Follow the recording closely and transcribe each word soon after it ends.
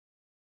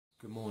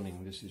Good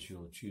morning, this is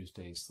your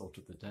Tuesday's thought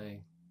of the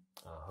day.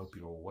 I hope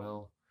you're all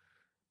well.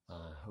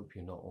 I hope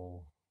you're not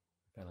all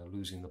kind of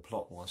losing the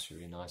plot whilst you're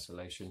in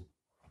isolation.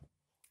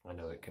 I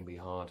know it can be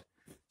hard,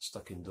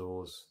 stuck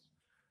indoors.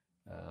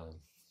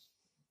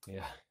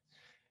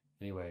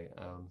 Anyway,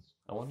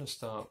 I want to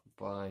start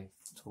by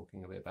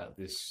talking a bit about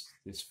this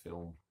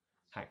film,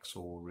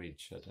 Hacksaw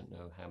Ridge. I don't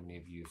know how many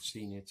of you have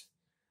seen it.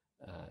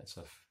 It's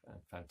a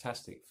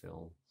fantastic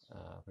film,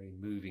 very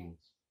moving,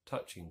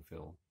 touching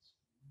film.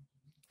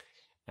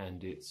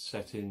 And it's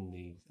set in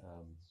the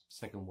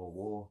Second World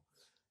War.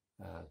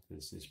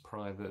 There's this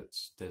private,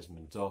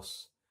 Desmond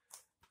Doss.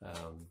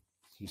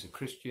 He's a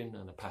Christian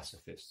and a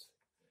pacifist.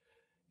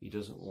 He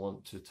doesn't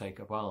want to take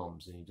up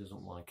arms and he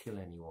doesn't want to kill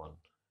anyone,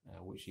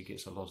 which he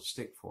gets a lot of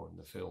stick for in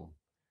the film.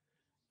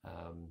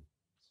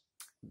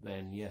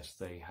 Then, yes,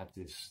 they had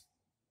this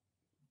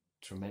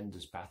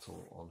tremendous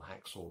battle on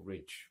Hacksaw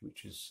Ridge,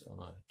 which is on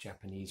a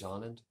Japanese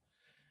island.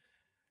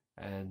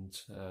 And,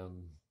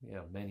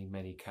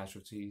 many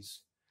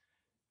casualties.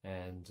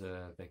 And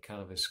they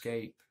kind of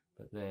escape,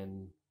 but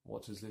then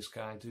what does this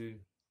guy do?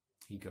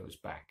 He goes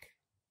back.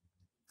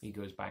 He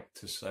goes back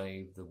to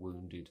save the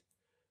wounded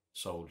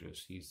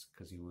soldiers.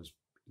 Because he was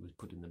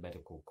put in the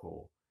medical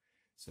corps.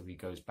 So he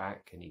goes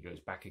back and he goes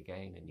back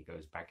again and he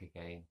goes back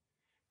again,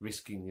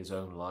 risking his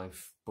own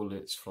life,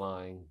 bullets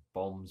flying,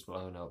 bombs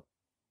blown up.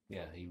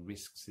 Yeah, he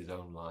risks his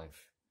own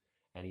life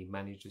and he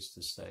manages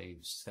to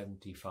save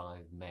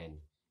 75 men.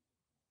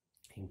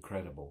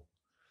 Incredible.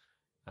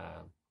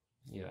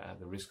 At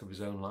the risk of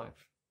his own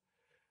life.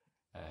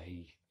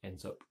 He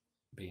ends up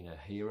being a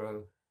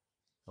hero,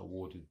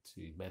 awarded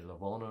the Medal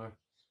of Honor.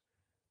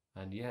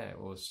 And yeah, it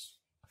was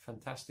a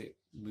fantastic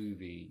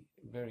movie,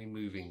 very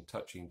moving,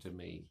 touching to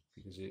me,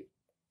 because it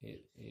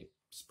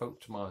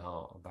spoke to my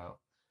heart about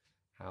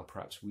how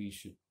perhaps we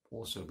should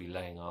also be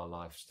laying our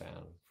lives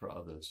down for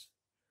others,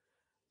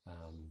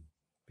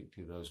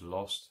 particularly those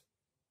lost.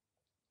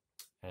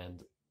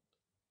 And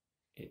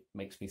it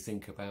makes me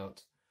think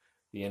about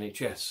the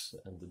NHS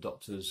and the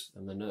doctors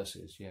and the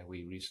nurses. Yeah,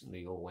 we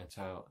recently all went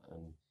out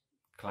and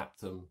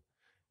clapped them,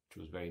 which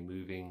was very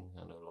moving.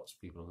 I know lots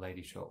of people in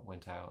Lady Shop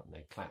went out and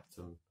they clapped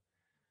them.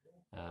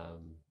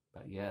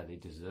 But yeah, they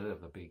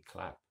deserve a big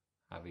clap.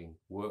 Having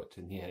worked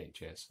in the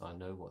NHS, I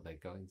know what they're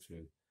going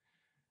through.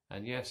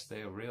 And yes,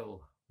 they are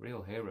real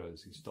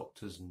heroes. These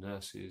doctors,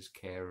 nurses,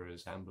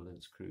 carers,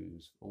 ambulance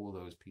crews, all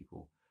those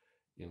people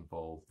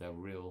involved, they're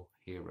real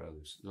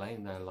heroes,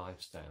 laying their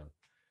lives down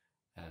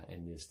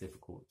in this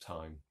difficult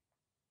time.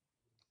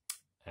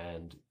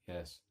 And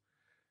yes,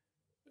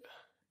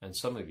 and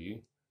some of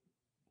you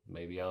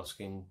may be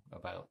asking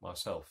about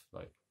myself,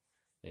 like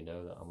they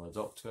know that I'm a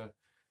doctor.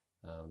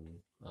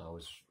 I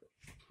was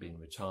been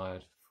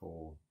retired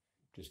for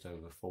just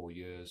over 4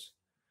 years.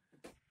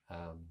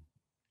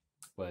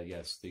 Well,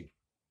 yes,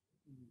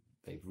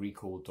 they've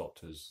recalled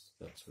doctors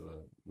that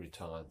were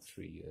retired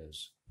 3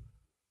 years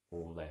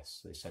or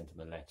less. They sent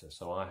them a letter,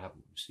 so I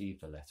haven't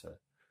received a letter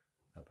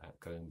about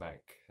going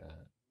back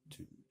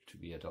to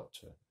be a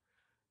doctor.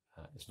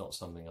 It's not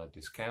something I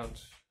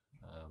discount.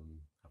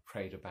 I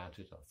prayed about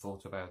it, I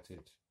thought about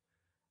it.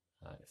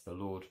 If the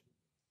Lord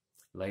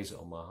lays it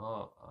on my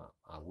heart,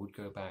 I would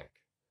go back.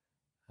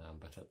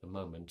 But at the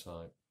moment,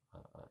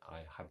 I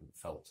haven't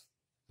felt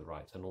the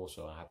right, and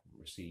also I haven't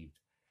received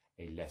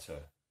a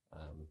letter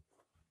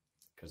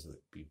because there'd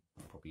be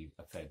probably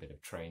a fair bit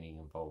of training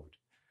involved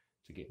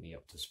to get me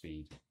up to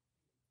speed.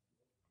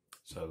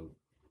 So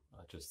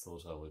I just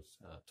thought I would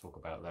talk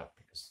about that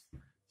because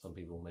some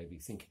people may be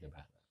thinking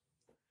about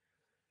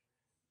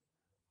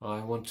that.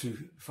 I want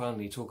to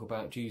finally talk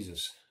about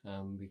Jesus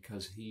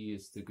because he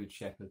is the good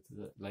shepherd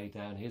that laid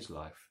down his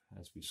life,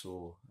 as we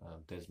saw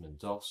Desmond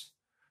Doss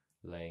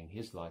laying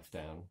his life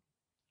down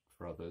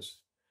for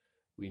others.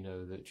 We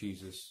know that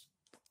Jesus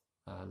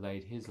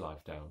laid his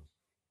life down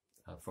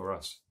for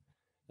us.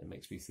 It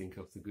makes me think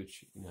of the good,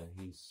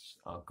 he's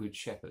our good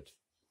shepherd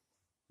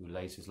who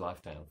lays his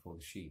life down for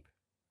the sheep.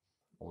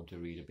 I want to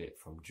read a bit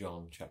from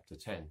John chapter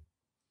 10.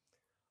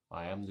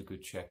 I am the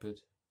good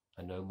shepherd.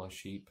 I know my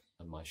sheep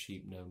and my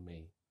sheep know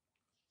me.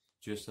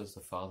 Just as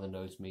the Father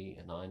knows me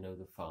and I know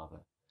the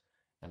Father,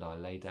 and I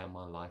lay down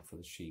my life for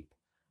the sheep.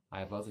 I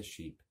have other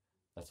sheep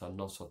that are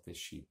not of this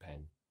sheep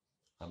pen.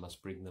 I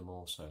must bring them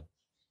also.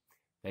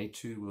 They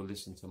too will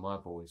listen to my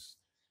voice,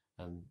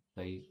 and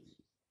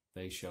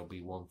they shall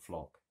be one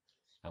flock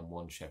and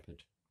one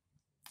shepherd.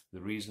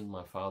 The reason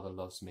my Father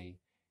loves me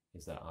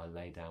is that I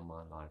lay down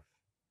my life,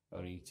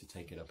 only to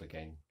take it up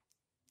again.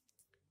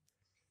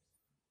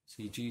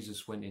 See,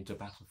 Jesus went into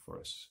battle for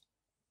us.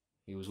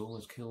 He was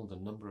almost killed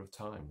a number of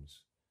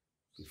times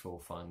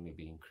before finally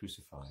being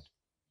crucified.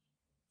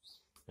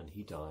 And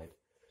he died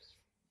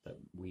that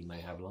we may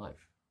have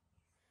life.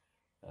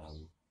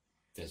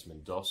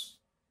 Desmond Doss,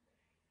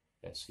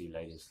 yes, he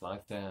laid his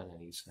life down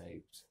and he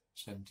saved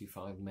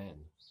 75 men.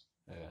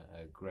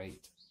 A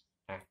great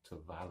act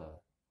of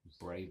valor,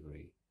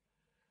 bravery.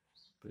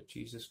 But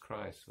Jesus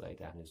Christ laid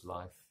down his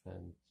life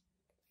and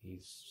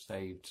he's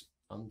saved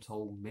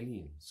untold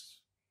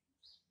millions,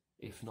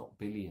 if not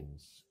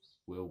billions,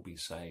 will be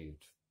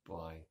saved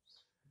by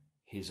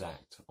his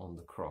act on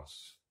the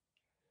cross.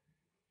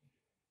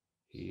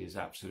 He is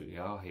absolutely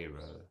our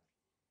hero.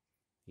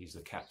 He's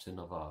the captain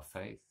of our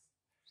faith.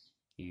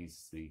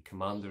 He's the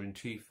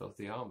commander-in-chief of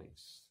the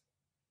armies.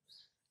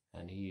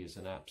 And he is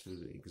an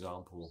absolute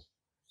example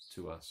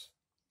to us.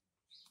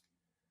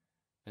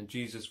 And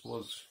Jesus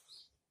was,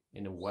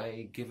 in a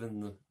way,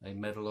 given a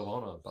medal of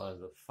honor by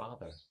the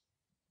Father.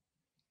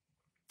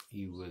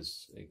 He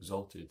was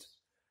exalted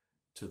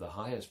to the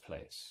highest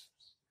place,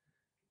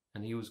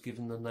 and he was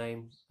given the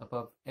name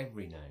above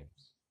every name.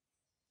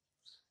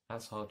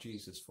 That's our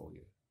Jesus for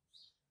you.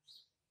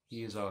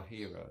 He is our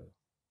hero.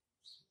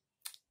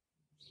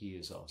 He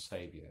is our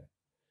Saviour.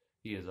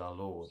 He is our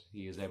Lord.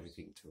 He is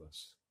everything to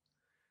us.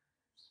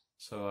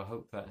 So I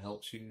hope that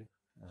helps you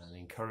and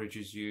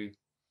encourages you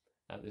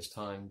at this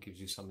time, gives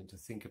you something to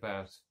think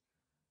about.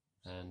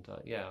 And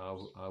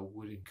I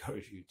would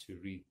encourage you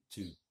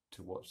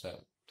to watch that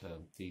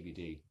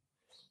DVD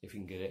if you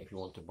can get it. If you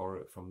want to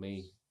borrow it from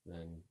me,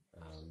 then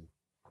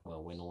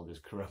when all this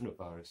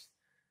coronavirus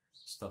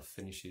stuff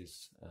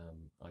finishes,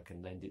 I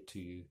can lend it to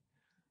you.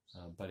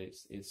 But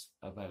it's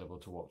available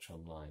to watch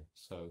online.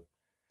 So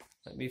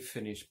let me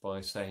finish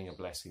by saying a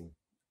blessing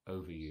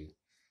over you.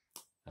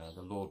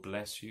 The Lord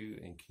bless you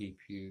and keep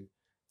you.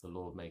 The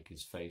Lord make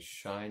his face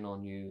shine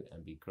on you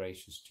and be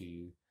gracious to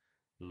you.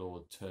 The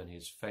Lord turn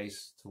his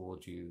face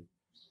toward you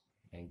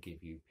and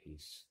give you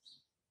peace.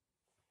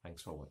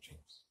 Thanks for watching.